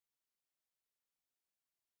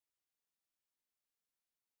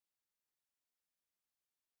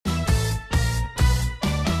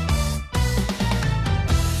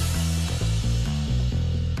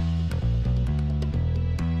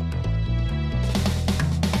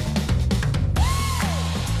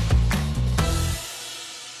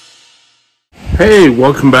Hey,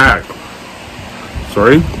 welcome back.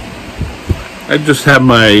 Sorry, I just have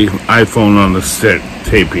my iPhone on the stick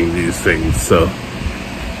taping these things, so.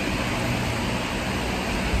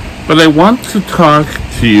 But I want to talk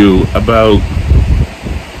to you about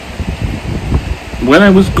when I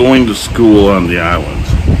was going to school on the island.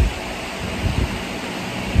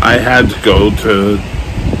 I had to go to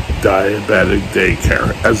diabetic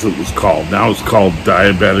daycare, as it was called. Now it's called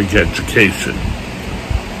diabetic education.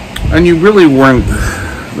 And you really weren't,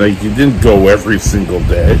 you didn't go every single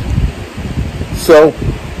day. So,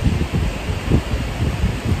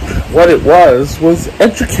 what it was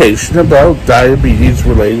education about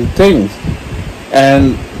diabetes-related things.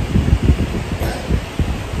 And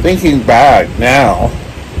thinking back now,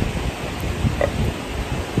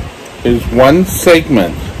 is one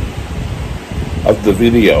segment of the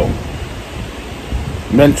video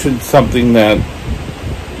mentioned something that,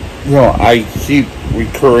 I keep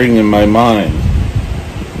recurring in my mind,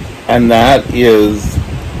 and that is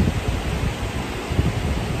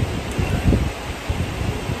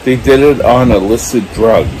they did it on illicit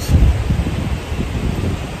drugs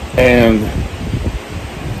and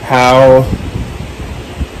how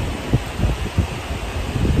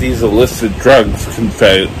these illicit drugs can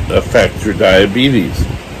affect your diabetes.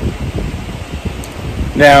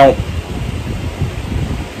 Now,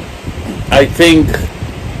 I think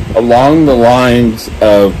along the lines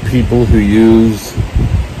of people who use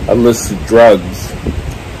illicit drugs,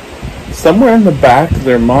 somewhere in the back of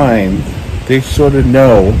their mind, they sort of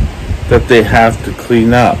know that they have to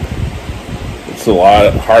clean up. It's a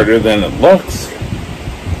lot harder than it looks.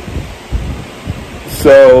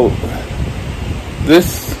 So,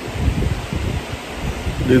 this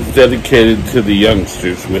is dedicated to the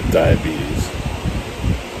youngsters with diabetes.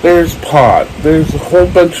 There's pot. There's a whole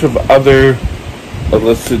bunch of other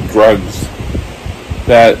illicit drugs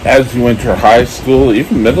that as you enter high school,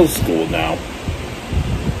 even middle school now,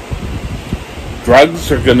 drugs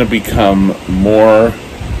are going to become more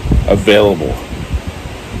available.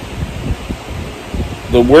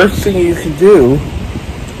 The worst thing you can do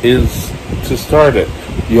is to start it.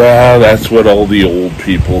 Yeah, that's what all the old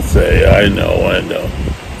people say. I know.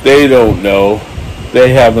 They don't know.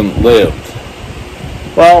 They haven't lived.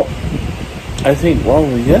 Well, I think,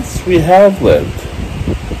 yes, we have lived.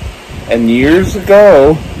 And years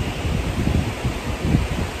ago,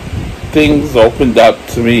 things opened up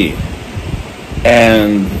to me.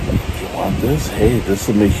 And, you want this? Hey, this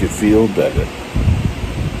will make you feel better.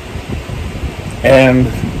 And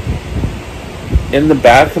in the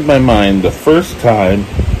back of my mind, the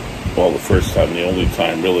only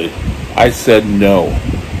time really, I said no.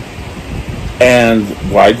 And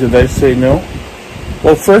why did I say no?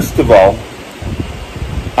 Well, first of all,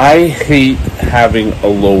 I hate having a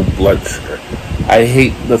low blood sugar. I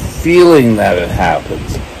hate the feeling that it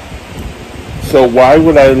happens. So why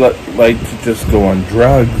would I like to just go on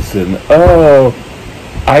drugs and,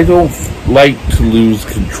 I don't like to lose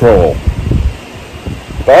control.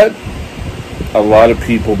 But a lot of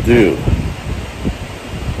people do.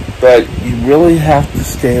 But you really have to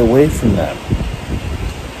stay away from that.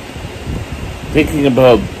 Thinking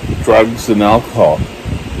about drugs and alcohol,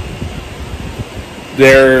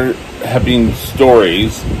 there have been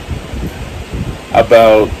stories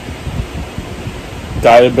about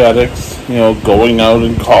diabetics, going out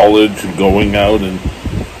in college and going out and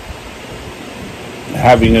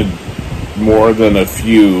having more than a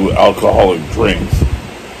few alcoholic drinks,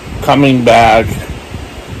 coming back,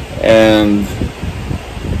 and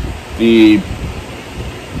the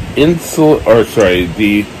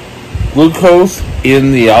glucose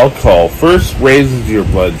in the alcohol first raises your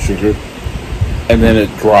blood sugar, and then it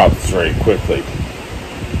drops very quickly.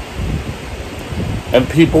 And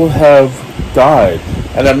people have died.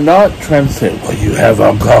 And I'm not trying to say, you have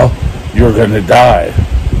alcohol, you're going to die.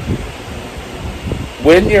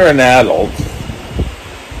 When you're an adult,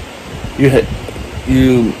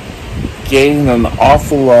 you gain an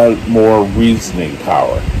awful lot more reasoning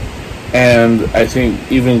power. And I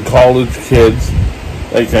think even college kids,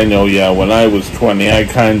 I know, when I was 20, I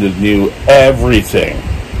kind of knew everything.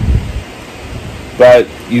 But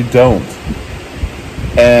you don't.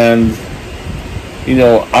 And,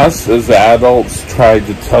 us as adults tried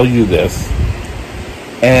to tell you this.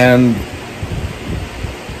 And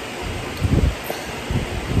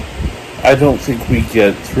I don't think we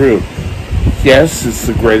get through. Yes, it's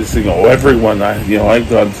the greatest thing. Everyone, I've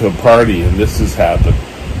gone to a party and this has happened.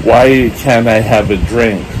 Why can't I have a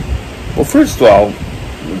drink? Well, first of all,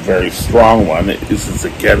 a very strong one is it's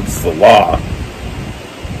against the law.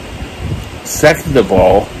 Second of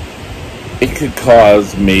all, it could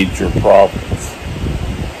cause major problems.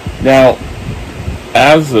 Now,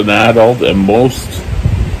 as an adult, and most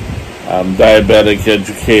diabetic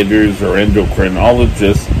educators or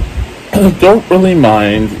endocrinologists don't really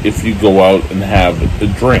mind if you go out and have a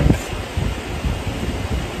drink.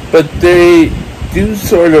 But they do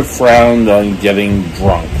sort of frown on getting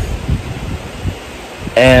drunk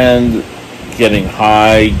and getting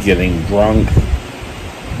high, getting drunk.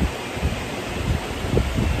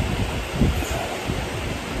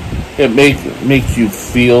 It make you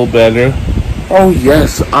feel better. Oh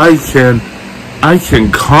yes, I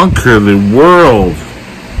can conquer the world.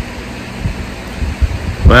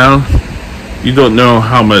 Well, you don't know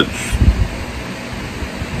how much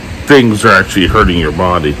things are actually hurting your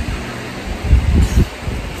body.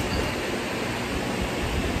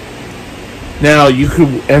 Now, you could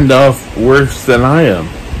end up worse than I am.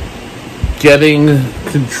 Getting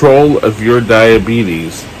control of your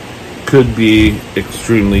diabetes could be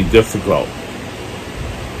extremely difficult.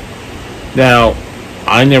 Now,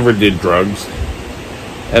 I never did drugs,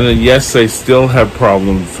 and then yes, I still have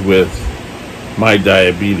problems with my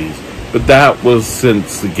diabetes, but that was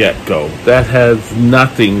since the get-go. That has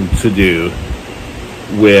nothing to do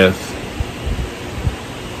with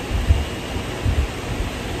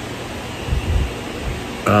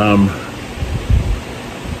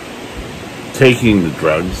taking the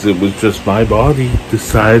drugs. It was just my body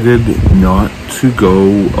decided not to go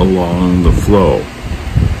along the flow.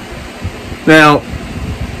 Now,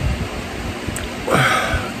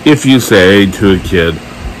 if you say to a kid,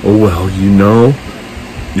 oh, well, you know,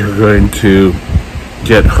 you're going to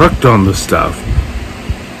get hooked on the stuff.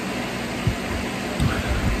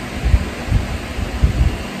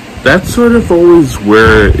 That's sort of always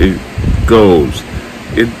where it goes.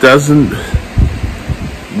 It doesn't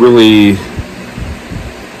really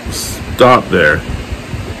stop there,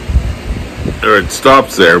 or it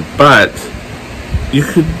stops there, but you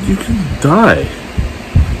could die.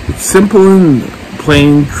 It's simple and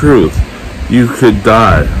plain truth. You could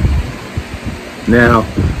die. Now,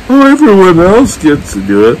 oh, everyone else gets to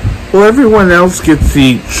do it. Well, everyone else gets to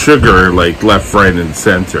eat sugar like left, right, and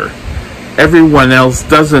center. Everyone else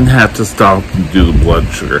doesn't have to stop and do the blood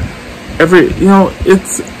sugar.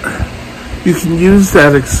 It's, you can use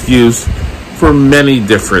that excuse for many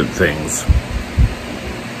different things.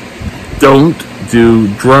 Don't do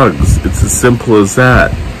drugs. It's as simple as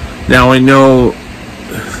that. Now, I know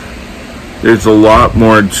there's a lot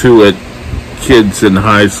more to it. Kids in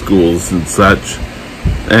high schools and such,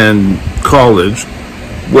 and college,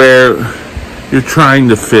 where you're trying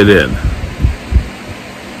to fit in.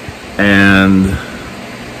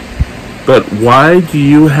 But why do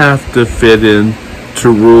you have to fit in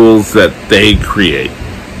to rules that they create?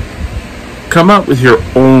 Come up with your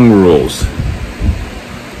own rules.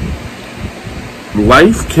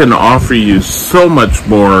 Life can offer you so much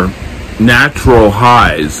more natural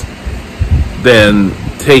highs than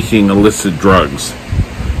taking illicit drugs.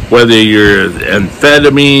 Whether you're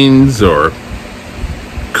amphetamines or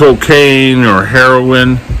cocaine or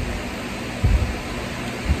heroin.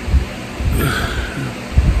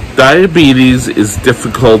 Diabetes is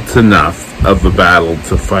difficult enough of a battle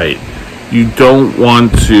to fight. You don't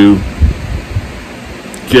want to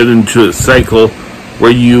get into a cycle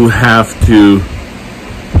where you have to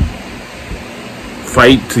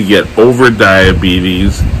fight to get over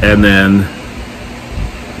diabetes and then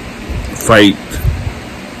fight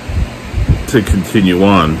to continue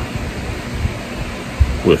on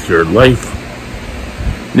with your life.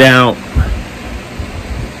 Now,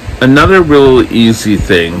 another real easy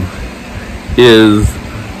thing is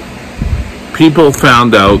people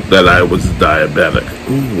found out that I was diabetic.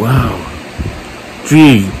 Oh, wow.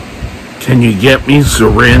 Gee, can you get me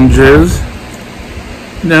syringes?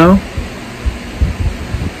 No.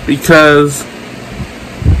 Because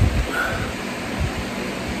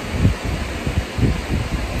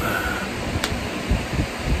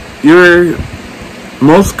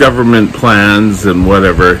most government plans and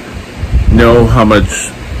whatever know how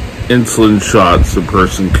much insulin shots a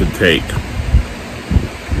person could take.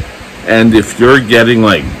 And if you're getting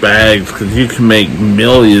like bags, because you can make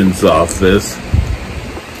millions off this,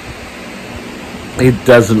 it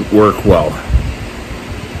doesn't work well.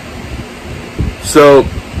 So,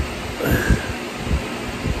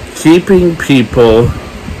 keeping people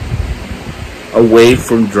away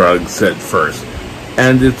from drugs at first.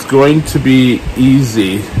 And it's going to be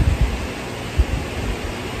easy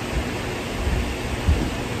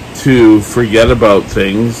to forget about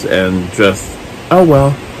things and just, oh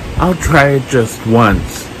well, I'll try it just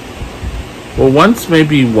once. Well, once may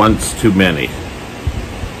be once too many.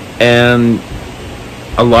 And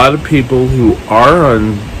a lot of people who are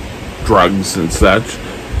on drugs and such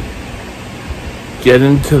get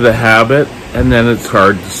into the habit, and then it's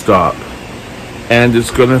hard to stop. And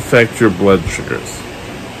it's going to affect your blood sugars.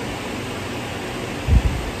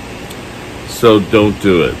 So don't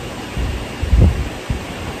do it.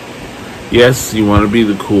 Yes, you want to be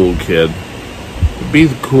the cool kid. Be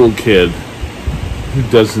the cool kid who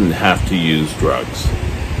doesn't have to use drugs.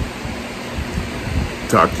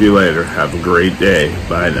 Talk to you later. Have a great day.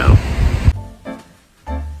 Bye now.